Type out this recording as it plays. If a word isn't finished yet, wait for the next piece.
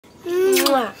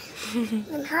Mwah.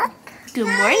 Good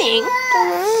morning.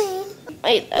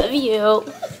 I love you.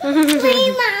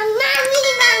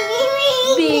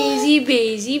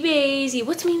 Bazy.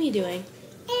 What's Mimi doing?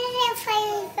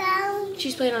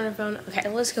 She's playing on her phone. Okay,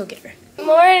 let's go get her.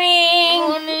 Morning.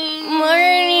 My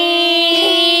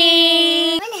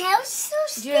hair's so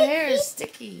sticky. Your hair is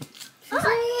sticky.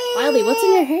 Wiley, what's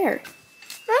in your hair?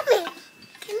 Mommy,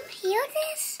 can you hear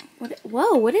this?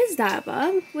 Whoa, what is that,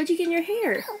 Bob? What'd you get in your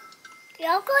hair?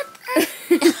 Yogurt.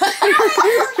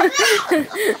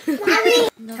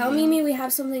 Tell Mimi we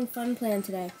have something fun planned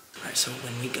today. Alright, so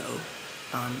when we go,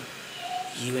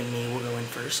 you and me will go in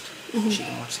first. She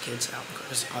can watch the kids out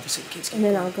because obviously the kids can. And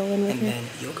then I'll go in with her. And then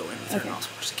you'll go in with her and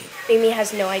also watch the kids. Mimi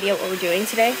has no idea what we're doing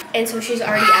today. And so she's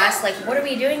already asked, like, what are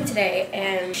we doing today?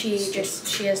 And she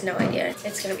has no idea.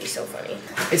 It's gonna be so funny.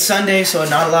 It's Sunday, so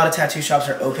not a lot of tattoo shops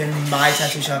are open. My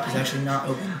tattoo shop is actually not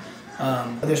open.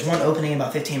 There's one opening in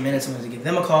about 15 minutes. I'm going to give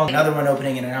them a call. Another one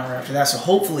opening in an hour after that. So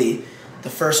hopefully, the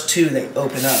first two they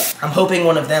open up. I'm hoping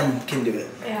one of them can do it.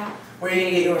 Yeah. Where are you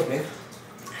going to get yours, babe?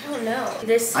 I don't know.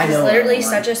 This is literally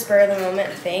such a spur of the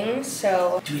moment thing,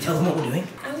 so. Do we tell them what we're doing?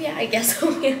 Oh yeah, I guess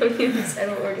so. We haven't even said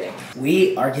what we're doing.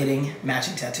 We are getting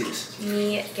matching tattoos.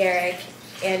 Me, Garrick,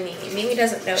 and Mimi. Mimi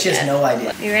doesn't know She yet. has no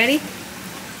idea. You ready?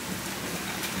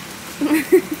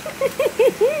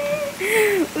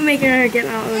 We're making her get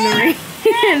out in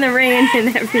the rain,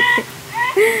 and everything.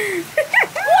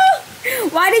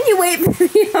 Why didn't you wait for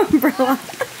the umbrella?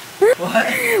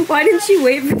 What? Why didn't she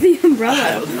wait for the umbrella?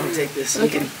 I don't know. Take this.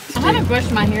 Okay. I haven't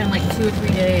brushed my hair in like 2 or 3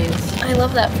 days. I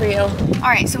love that for you. All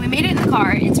right, so we made it in the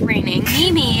car. It's raining.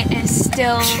 Mimi is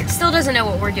still doesn't know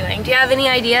what we're doing. Do you have any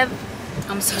idea?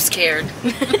 I'm so scared.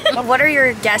 What are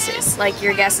your guesses? Like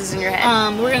your guesses in your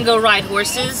head? We're gonna go ride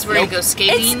horses. We're gonna go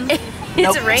skating.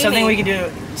 It's raining. Something we can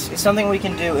do. Something we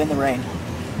can do in the rain.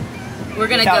 We're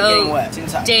gonna Without getting go wet.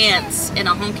 Inside. dance in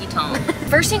a honky tonk.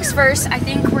 First things first, I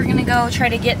think we're gonna go try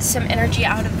to get some energy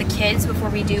out of the kids before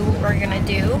we do what we're gonna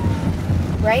do.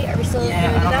 Right? Are we still gonna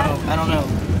do that? I don't know.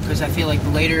 Because I feel like the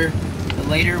later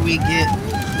we get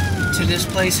to this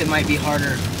place, it might be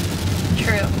harder.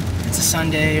 True. It's a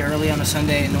Sunday, early on a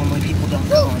Sunday, and normally people don't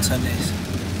go on Sundays.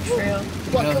 True.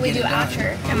 What Go could we get do it done.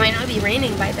 after? It might not be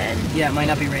raining by then. Yeah, it might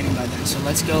not be raining by then. So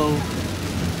let's go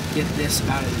get this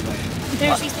out of the way.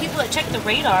 There's these people that check the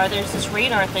radar. There's this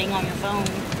radar thing on your phone.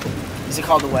 Is it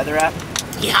called the weather app?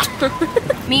 Yeah.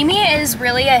 Mimi is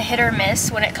really a hit or miss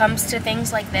when it comes to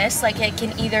things like this. Like it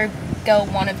can either go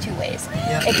one of two ways.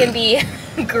 Yeah. It can be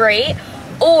great,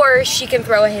 or she can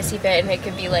throw a hissy fit and it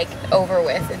could be like over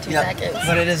with in 2 seconds.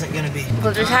 But it isn't gonna be.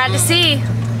 We'll just have to see.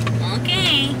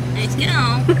 Okay, let's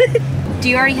go. Do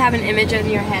you already have an image in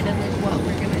your head of like what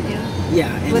we're gonna do?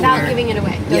 Yeah. And Without where. giving it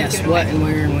away. Don't Yes, give it what away. and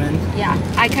where and when. Yeah,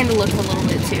 I kind of looked a little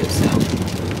bit too, so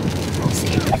we'll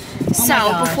see. So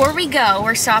gosh. before we go,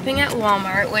 we're stopping at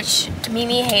Walmart, which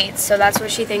Mimi hates, so that's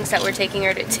what she thinks that we're taking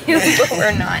her to do, but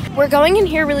we're not. We're going in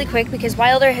here really quick because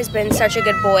Wilder has been such a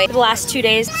good boy the last 2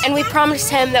 days, and we promised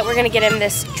him that we're gonna get him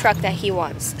this truck that he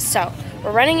wants. So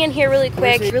we're running in here really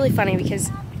quick. It's really funny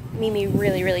because Mimi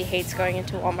really hates going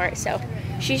into Walmart, so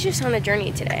she's just on a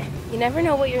journey today. You never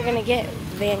know what you're gonna get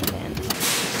with Van Clan.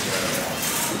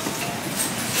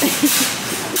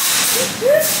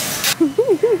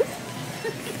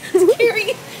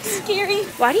 Scary.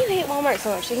 Why do you hate Walmart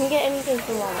so much? You can get anything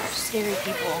from Walmart. Scary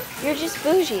people. You're just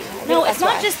bougie. No, That's it's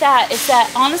not why. just that. It's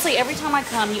that honestly, every time I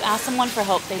come, you ask someone for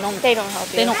help. They don't help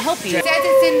you. They don't help you. Says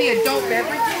it's in the adult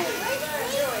beverages.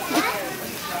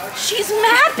 She's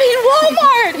mapping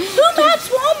Walmart. Who maps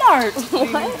Walmart?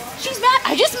 What? She's map.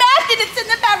 I just mapped it. It's in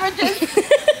the beverages.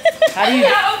 How do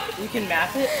you can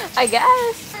map it? I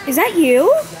guess. Is that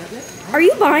you? Are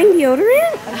you buying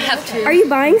deodorant? I have to. Are you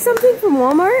buying something from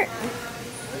Walmart?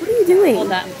 What are you doing? Hold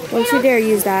that. Don't you dare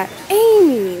use that.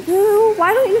 Amy, no,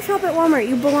 why don't you shop at Walmart?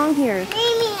 You belong here. Amy,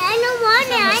 I don't want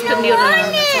it. I Put don't deodorant want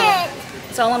on, it.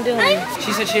 That's all I'm doing.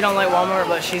 She said she don't like Walmart,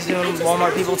 but she's doing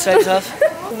Walmart people type stuff.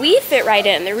 We fit right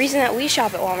in. The reason that we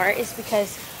shop at Walmart is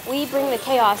because we bring the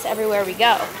chaos everywhere we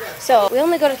go. So we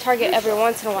only go to Target every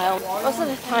once in a while. Most of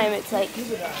the time it's like,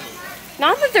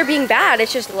 not that they're being bad,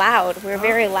 it's just loud. We're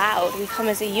very loud. We come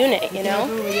as a unit, you know?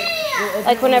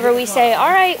 Like whenever we say, all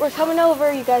right, we're coming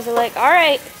over, you guys are like, all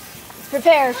right,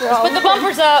 prepare for all. Put the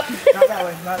bumpers up. Not that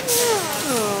way. Not that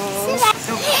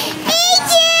way. Thank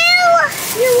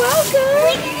you. You're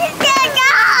welcome.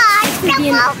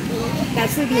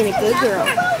 That's That's for being a good girl.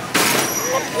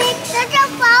 a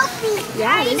boat. Barbie.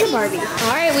 Yeah, it is a Barbie. All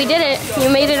right, we did it. You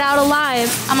made it out alive.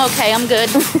 I'm okay. I'm good.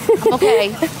 I'm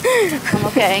okay. I'm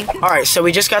okay. All right, so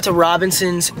we just got to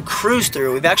Robinson's Cruise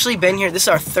Through. We've actually been here. This is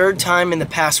our 3rd time in the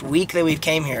past week that we've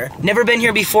came here. Never been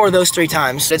here before those 3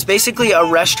 times. It's basically a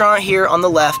restaurant here on the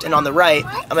left, and on the right,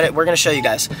 we're gonna show you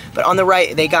guys. But on the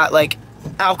right, they got like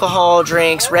alcohol,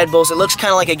 drinks, Red Bulls. It looks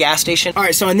kind of like a gas station. All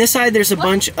right, so on this side, there's a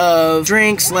bunch of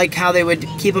drinks, like how they would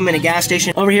keep them in a gas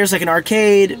station. Over here is like an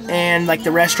arcade and like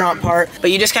the restaurant part.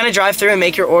 But you just kind of drive through and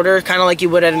make your order, kind of like you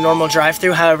would at a normal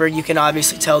drive-through. However, you can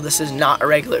obviously tell this is not a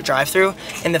regular drive-through,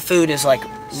 and the food is like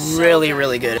really,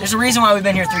 really good. There's a reason why we've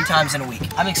been here 3 times in a week.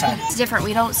 I'm excited. It's different.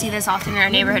 We don't see this often in our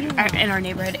neighborhood,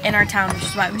 in our town, which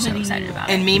is why we're so excited about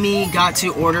it. And Mimi got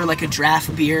to order like a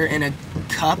draft beer in a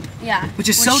cup. Yeah. Which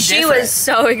is so different. She was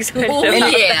so excited about And,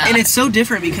 it. and it's so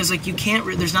different because like you can't,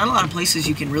 there's not a lot of places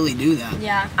you can really do that.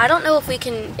 Yeah. I don't know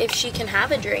if she can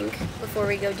have a drink before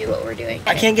we go do what we're doing.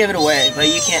 I can't give it away, but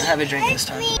you can't have a drink this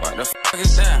time. What the f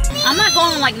is that? I'm not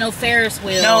going on like no Ferris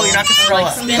wheel. No, you're not gonna throw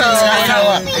up. spinning No, around. throw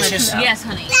up. It's just, Yes,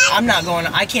 honey. I'm not going,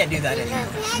 I can't do that anymore.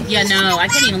 Yeah, no, I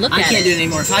can't even look I at can't it. do it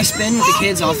anymore. If I spin with the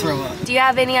kids, I'll throw up. Do you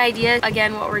have any idea,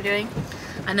 again, what we're doing?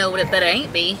 I know what it better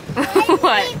ain't be.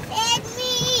 What? Fed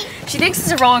me. She thinks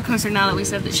it's a roller coaster now that we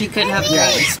said that she couldn't have a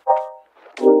drink.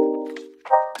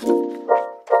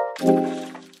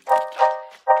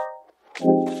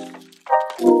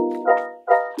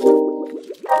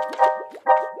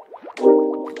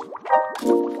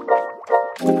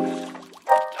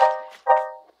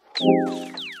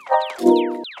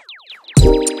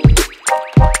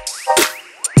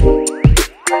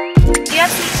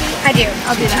 I do.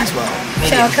 I'll do that. As well.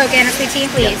 So a Coke and a sweet tea,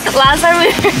 please. Last time we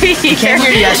were here. Came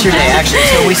here yesterday, actually.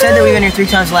 So we said that we've been here 3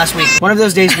 times last week. One of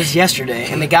those days was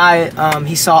yesterday, and the guy,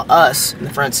 he saw us in the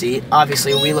front seat.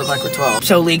 Obviously, we look like we're 12.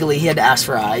 So legally, he had to ask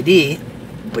for our ID,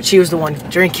 but she was the one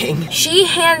drinking. She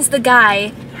hands the guy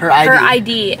Her ID. her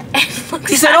ID. And looks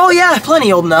He said, "Oh yeah,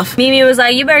 plenty old enough." Mimi was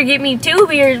like, "You better get me 2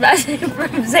 beers,"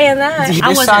 from saying that. This I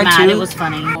wasn't side mad. too? It was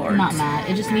funny. I'm not mad.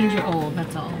 It just means you're old.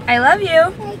 That's all. I love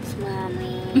you. Thanks,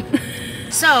 Mommy.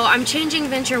 So I'm changing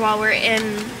Venture while we're in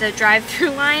the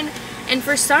drive-through line, and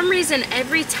for some reason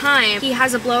every time he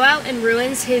has a blowout and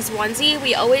ruins his onesie,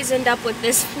 we always end up with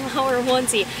this flower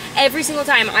onesie. Every single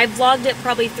time. I vlogged it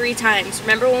probably 3 times.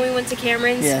 Remember when we went to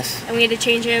Cameron's? Yes. And we had to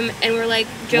change him and we're like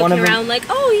One joking of them- around like,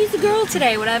 oh, he's the girl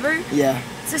today, whatever. Yeah.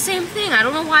 It's the same thing. I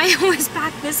don't know why I always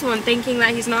pack this one thinking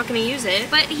that he's not going to use it.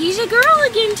 But he's a girl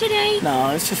again today.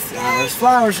 No, it's just flowers.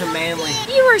 Flowers are manly.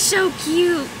 You are so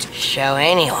cute. So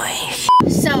anyway.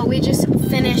 So we just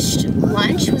finished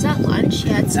lunch. Was that lunch?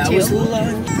 Yeah, it's That 2. was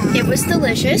lunch. It was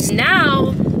delicious.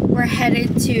 Now we're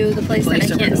headed to the place that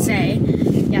I can't say.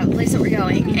 Yeah, the place that we're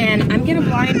going. And I'm gonna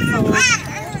blindfold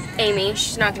Amy.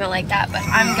 She's not gonna like that, but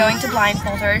I'm going to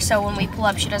blindfold her so when we pull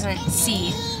up she doesn't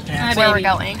see where we're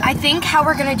going. I think how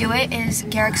we're gonna do it is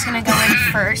Garrick's gonna go in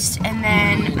first, and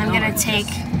then I'm gonna take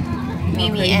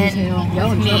Mimi in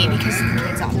with me because the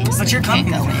kids obviously But you're can't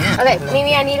coming. go in. Okay,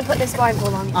 Mimi, I need to put this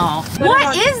blindfold on. Oh.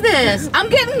 What is this? I'm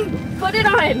getting... Put it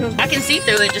on. I can see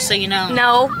through it, just so you know.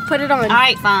 No, put it on. All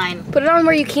right, fine. Put it on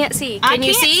where you can't see. Can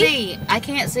you see? I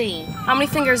can't see. How many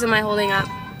fingers am I holding up?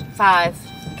 5.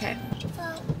 Okay.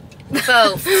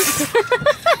 Both.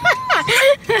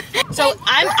 So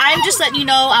I'm just letting you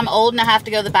know I'm old and I have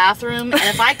to go to the bathroom, and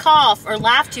if I cough or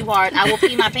laugh too hard, I will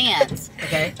pee my pants.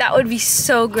 Okay. That would be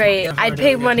so great. Yeah, I'd we're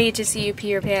pay doing money to see you pee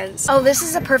your pants. Oh, this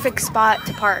is a perfect spot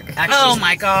to park. Actually, Oh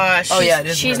my gosh. Oh yeah, it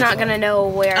is. She's very not fun. gonna know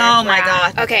where. Oh my we're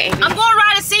at. God. Okay, Amy. I'm going to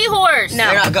ride a seahorse. No.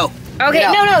 You're not, go. Okay,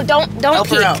 Get out. no, don't Help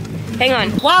her peek. out. Hang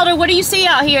on. Wilder, what do you see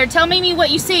out here? Tell me what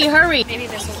you see. Hurry. Maybe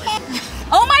this will work.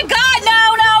 Oh my God, no.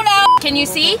 Can you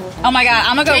see? Oh my God,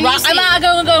 I'm Can you gonna see?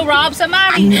 go rob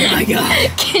somebody. Oh my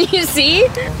god. Can you see?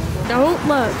 Don't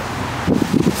look.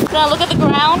 Can I look at the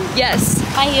ground? Yes.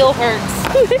 My heel hurts.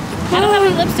 I don't have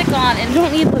any lipstick on, and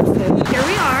Don't need lipstick. Here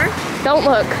we are. Don't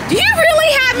look. do you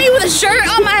really have me with a shirt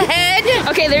on my head?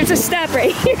 Okay, there's a step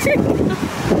right here.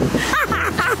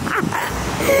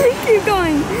 Keep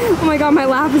going. Oh my god, my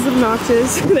laugh is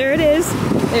obnoxious. There it is.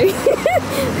 There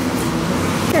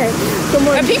Okay, come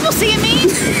on. Are people seeing me?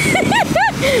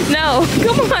 No,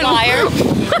 come on. Liar.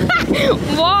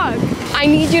 Walk. I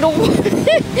need you to walk.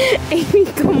 Amy,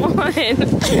 come on. I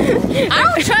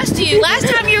don't trust you. Last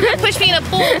time you were gonna push me in a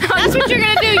pool. That's what you're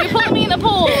gonna do. You're pulling me in the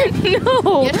pool.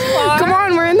 No. Yes, you are. Come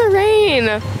on, we're in the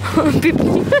rain.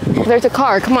 People- There's a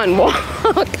car. Come on, walk.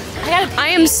 I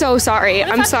am so sorry.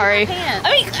 I'm sorry. I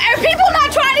mean, are people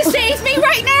not trying to save me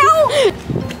right now?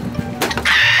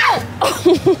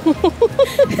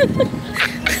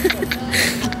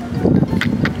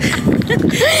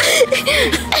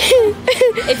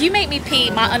 If you make me pee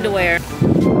my underwear,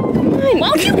 Come on. why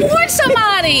don't you warn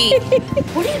somebody?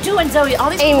 What are you doing, Zoe? All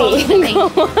these Amy, clothes me.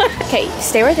 Okay,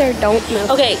 stay right there. Don't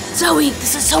move. Okay, Zoe,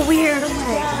 this is so weird. Oh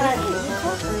my God.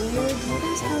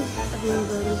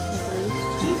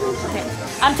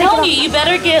 I'm telling you, you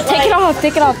better get like. Take it off.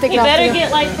 Take it off. Take it You off. better take it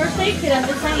get like first aid kit. I'm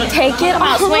just saying. off. Take it I'm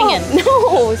off. not swinging.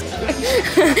 No.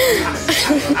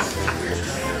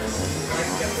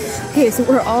 Okay, so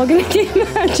we're all gonna get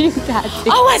matching tattoos.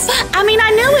 Oh, I mean, I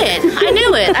knew it. I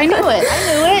knew it. I knew it. I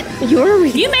knew it. You're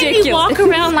ridiculous. You made me walk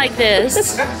around like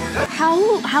this. How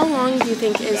long do you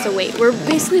think is the wait? We're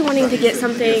basically wanting to get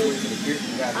something.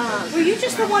 Were you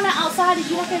just the one outside? Did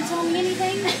you not gonna tell me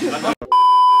anything?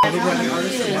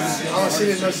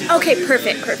 Okay,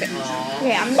 perfect.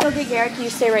 Okay, I'm gonna go get Garrett. You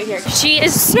stay right here. She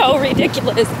is so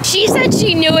ridiculous. She said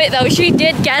she knew it though. She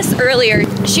did guess earlier.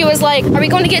 She was like, "Are we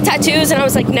going to get tattoos?" And I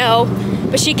was like, "No,"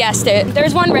 but she guessed it.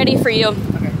 There's one ready for you.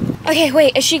 Okay,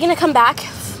 wait. Is she gonna come back?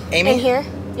 Amy? In here?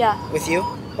 Yeah. With you?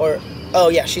 Or, oh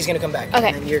yeah, she's gonna come back. Okay.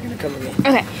 And then you're gonna come with me.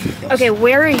 Okay. Okay.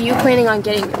 Where are you planning on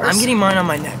getting yours? I'm getting mine on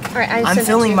my neck. All right. I'm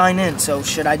filling mine in, so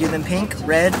should I do them pink,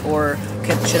 red, or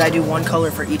should I do one color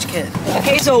for each kid?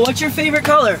 Okay, so what's your favorite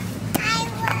color?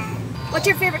 What's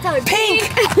your favorite color?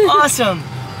 Pink! Awesome!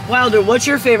 Wilder, what's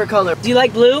your favorite color? Do you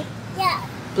like blue? Yeah.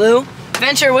 Blue?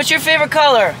 Venture, what's your favorite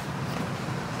color?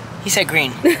 He said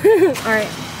green. All right.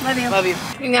 Love you. Love you.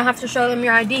 You're gonna have to show them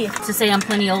your ID. To say I'm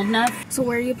plenty old enough. So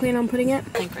where are you planning on putting it? I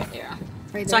think right there.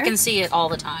 Right So I there? can see it all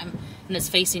the time. And it's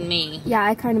facing me. Yeah,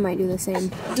 I kind of might do the same.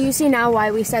 Do you see now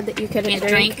why we said that you couldn't Can't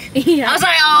drink? drink. Yeah. I was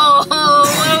like, oh,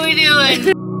 what are we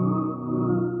doing?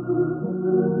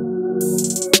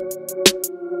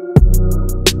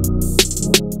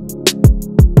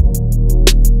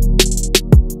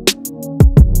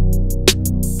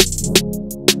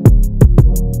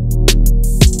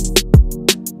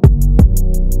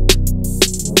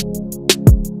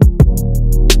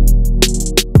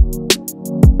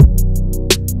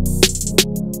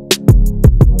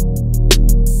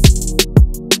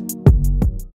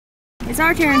 It's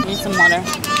our turn. Need some water.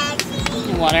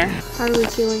 Need water. How are we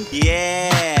feeling?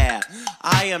 Yeah,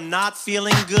 I am not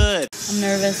feeling good. I'm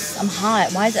nervous. I'm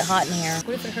hot. Why is it hot in here?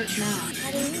 What if it hurts now?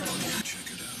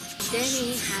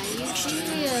 Denny, how do you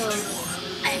feel?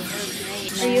 I feel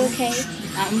great. Are you okay?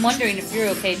 I'm wondering if you're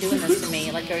okay doing this to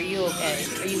me. Like, are you okay?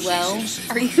 Are you well?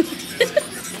 Are you?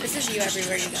 This is you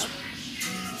everywhere you go.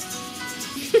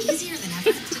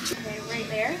 Okay, right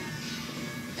there.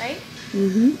 Right?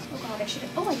 Mm-hmm. Oh god, I should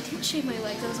have. Oh, I did shave my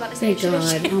legs. I was about to say Thank I should have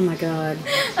God. shaved. Oh my God.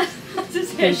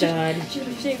 Thank God. I should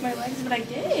have shaved my legs, but I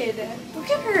did. Look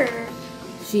at her.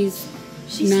 She's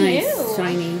She's nice, new.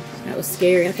 shiny. That was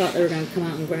scary. I thought they were going to come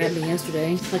out and grab me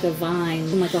yesterday. Like a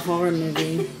vine, like a horror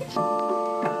movie.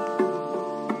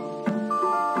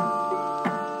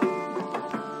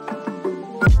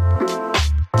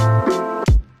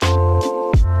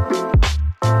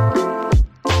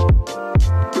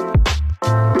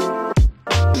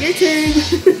 Your turn.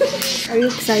 Are you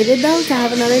excited though to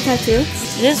have another tattoo?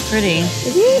 It is pretty.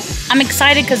 Is it? I'm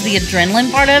excited because the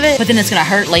adrenaline part of it, but then it's gonna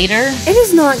hurt later. It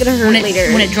is not gonna hurt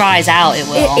later. When it dries out, it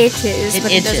will. It itches,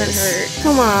 but it itches. doesn't hurt.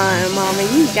 Come on, Mama,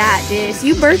 you got this.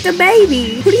 You birthed a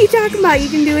baby. What are you talking about? You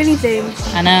can do anything.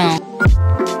 I know.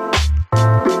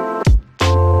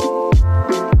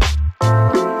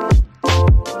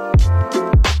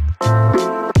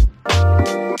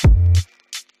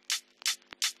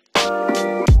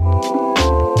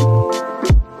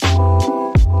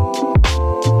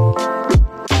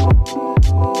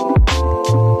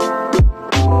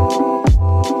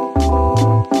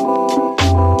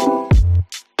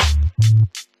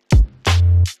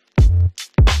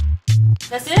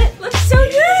 That's it? Looks so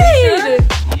good.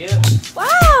 Yeah.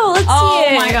 Wow, let's see Oh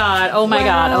it. my god! Oh my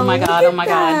god! Oh my god! Oh my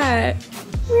god!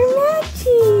 We're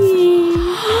matching.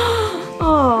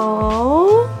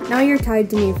 Oh. Now you're tied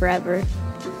to me forever.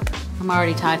 I'm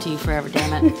already tied to you forever.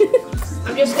 Damn it!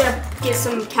 I'm just gonna get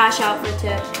some cash out for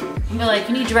tip. I'm like,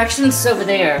 you need directions? It's over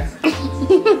there.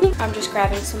 I'm just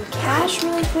grabbing some cash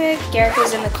really quick. Garrett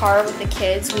was in the car with the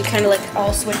kids. We kind of like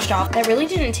all switched off. That really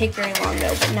didn't take very long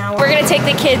though, but now we're gonna take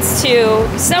the kids to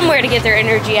somewhere to get their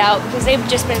energy out because they've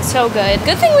just been so good.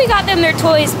 Good thing we got them their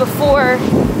toys before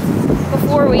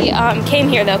we came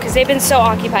here though, because they've been so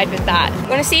occupied with that.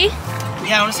 Wanna see?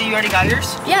 Yeah, I want to see you already got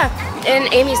yours. Yeah,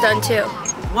 and Amy's done too.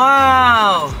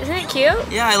 Wow. Isn't it cute?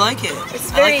 Yeah, I like it.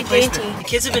 It's I very like the placement. dainty. The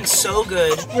kids have been so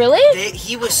good. Really?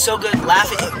 He was so good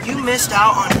laughing. You missed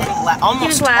out on him almost He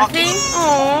was laughing?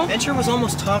 talking. Aww. Venture was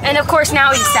almost talking. And of course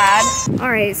now he's sad. All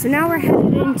right, so now we're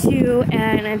headed into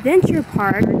an adventure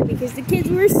park because the kids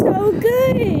were so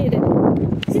good.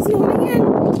 Is this your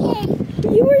hand?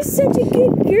 You were You're such a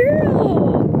good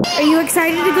girl. Are you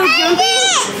excited to go jumping?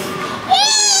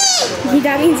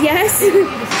 That means yes.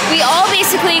 We all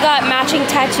basically got matching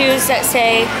tattoos that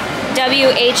say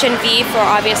W, H, and V for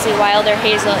obviously Wilder,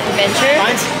 Hazel, and Venture.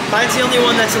 Mine's the only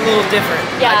one that's a little different.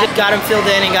 Yeah. I just got him filled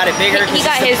in and got it bigger. He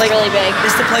got his really big.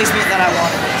 It's the placement that I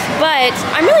wanted. But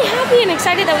I'm really happy and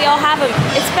excited that we all have them.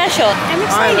 It's special. I'm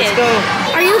excited. All right, let's go.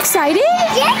 Are you excited?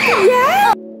 Yeah.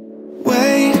 Yeah.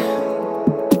 Wait,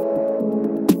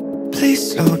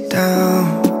 please slow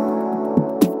down.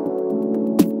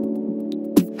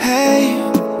 Hey,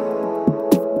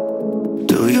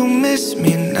 do you miss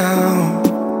me now?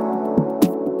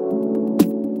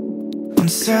 On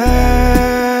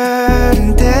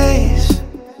certain days,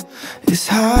 it's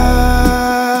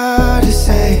hard to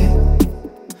say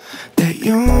that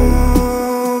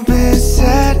you've been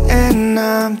sad and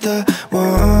I'm the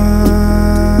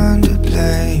one to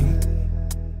blame.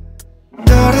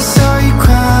 Thought I saw you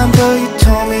crying, but you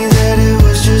told me that it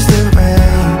was just the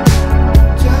rain.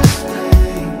 Just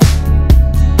rain.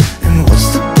 And what's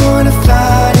the point of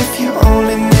flying if you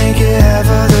only make it half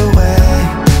of the way?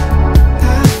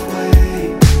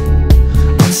 Halfway.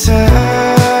 On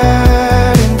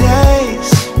certain days,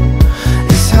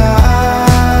 it's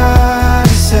hard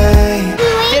to say.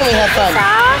 Didn't we have fun?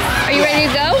 Are you ready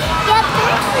to go? Yep.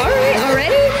 Alright,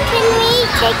 already? Can we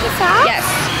take this off? Yes.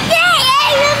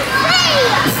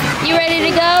 Yeah, You ready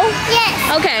to go? yes.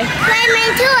 Okay. Play my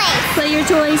toys. Play your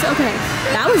toys? Okay.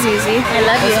 That was easy. I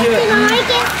love you. Can I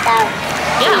get stuff?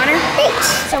 Yeah. Thanks.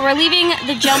 So we're leaving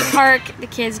the jump park. The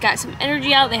kids got some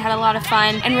energy out. They had a lot of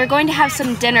fun. And we're going to have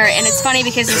some dinner. And it's funny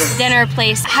because this dinner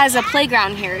place has a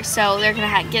playground here. So they're going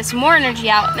to get some more energy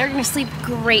out. They're going to sleep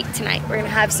great tonight. We're going to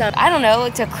have some, I don't know,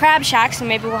 it's a crab shack. So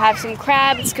maybe we'll have some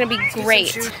crab. It's going to be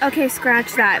great. Okay,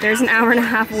 scratch that. There's an hour and a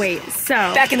half wait. So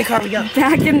Back in the car we go.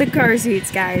 back in the car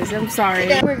seats, guys. I'm sorry.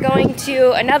 We're going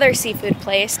to another seafood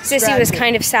place. Sissy was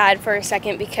kind of sad for a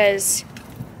second because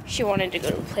she wanted to go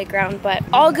to the playground, but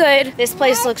all good. This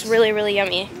place looks really, really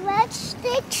yummy.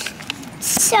 Breadsticks.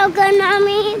 So good,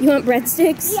 Mommy. You want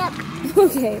breadsticks? Yep.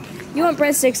 Okay. You want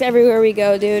breadsticks everywhere we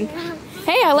go, dude.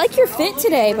 Hey, I like your fit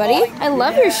today, buddy. I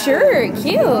love your shirt.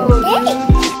 Cute.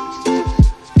 Hey.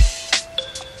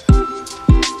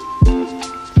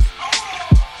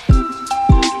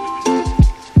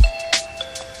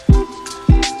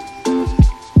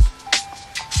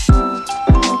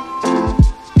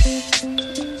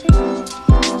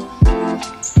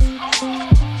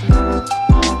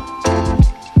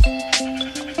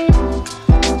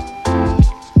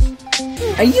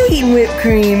 Are you eating whipped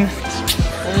cream?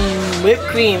 Whipped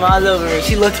cream all over her.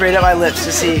 She looked right at my lips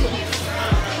to see.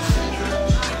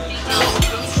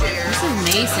 This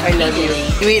is Mason. I love you.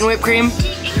 You eating whipped cream?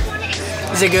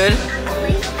 Is it good?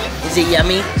 Is it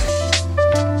yummy?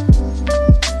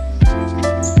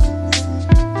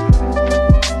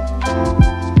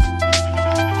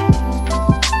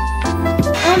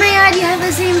 Oh my God, you have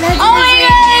the same bed. Oh my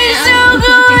God, it's so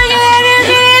good!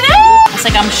 It's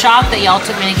like I'm shocked that y'all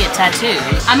took me to get tattooed.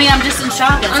 I mean, I'm just in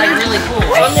shock. It's like really cool.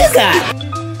 What is that?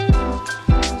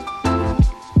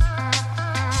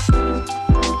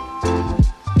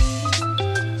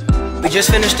 We just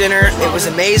finished dinner. It was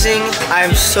amazing. I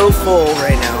am so full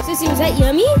right now. Sissy, was that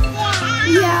yummy?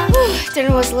 Yeah.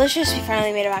 Dinner was delicious. We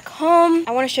finally made it back home.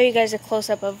 I want to show you guys a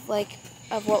close-up of what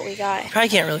we got. Probably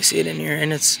can't really see it in here,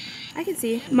 and it's... I can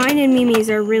see. Mine and Mimi's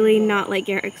are really not like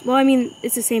Eric's. Well, I mean,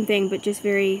 it's the same thing, but just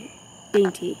very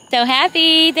dainty. So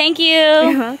happy. Thank you.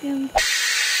 You're welcome.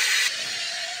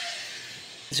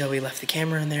 Zoe left the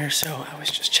camera in there, so I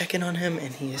was just checking on him,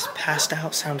 and he is passed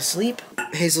out, sound asleep.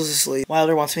 Hazel's asleep.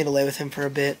 Wilder wants me to lay with him for a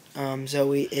bit.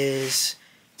 Zoe is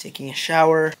taking a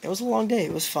shower. It was a long day.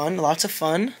 It was fun. Lots of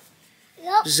fun.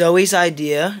 Yep. Zoe's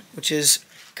idea, which is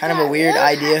kind of a weird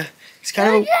idea. It's kind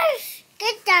of a...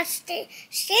 Good, that's the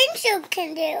things you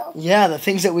can do. Yeah, the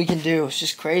things that we can do. It's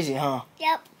just crazy, huh?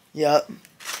 Yep. Yep. You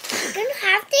can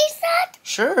have these, Dad?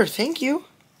 Sure, thank you.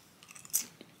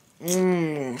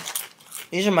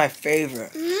 These are my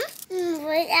favorite.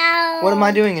 Without What am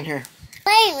I doing in here?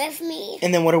 playing with me.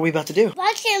 And then what are we about to do?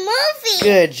 Watch a movie.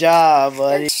 Good job,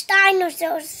 buddy. It's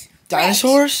dinosaurs.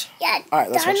 Dinosaurs? Yeah,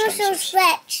 Alright, let's watch dinosaurs dinosaurs.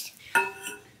 Rex.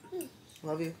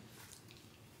 Love you.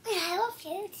 I love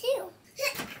you too.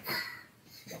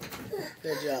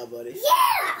 Good job, buddy.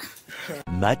 Yeah.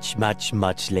 Much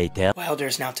later. Wilder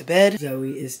is now to bed.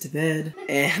 Zoe is to bed.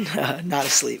 And not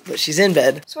asleep, but she's in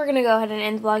bed. So we're gonna go ahead and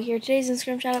end the vlog here. Today's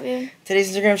Instagram shout out, baby.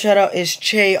 Today's Instagram shout out is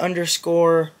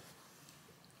Che_Warman.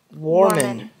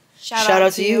 shout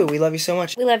out to you. We love you so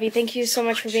much. We love you. Thank you so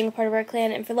much for being a part of our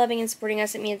clan and for loving and supporting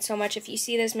us. It means so much. If you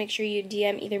see this, make sure you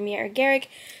DM either me or Garrick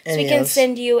so we can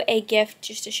send you a gift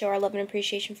just to show our love and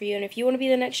appreciation for you. And if you want to be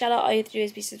the next shout out, all you have to do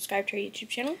is be subscribed to our YouTube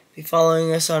channel. Be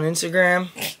following us on Instagram.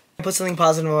 Put something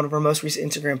positive on one of our most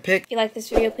recent Instagram pics. If you like this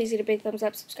video, please hit a big thumbs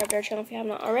up. Subscribe to our channel if you have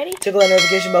not already. Tickle that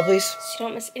notification bell, please. So you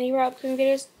don't miss any of our upcoming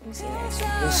videos. We'll see you next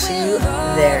time. We'll see you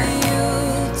there.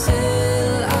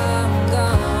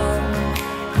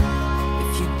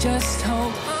 Just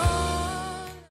hold on.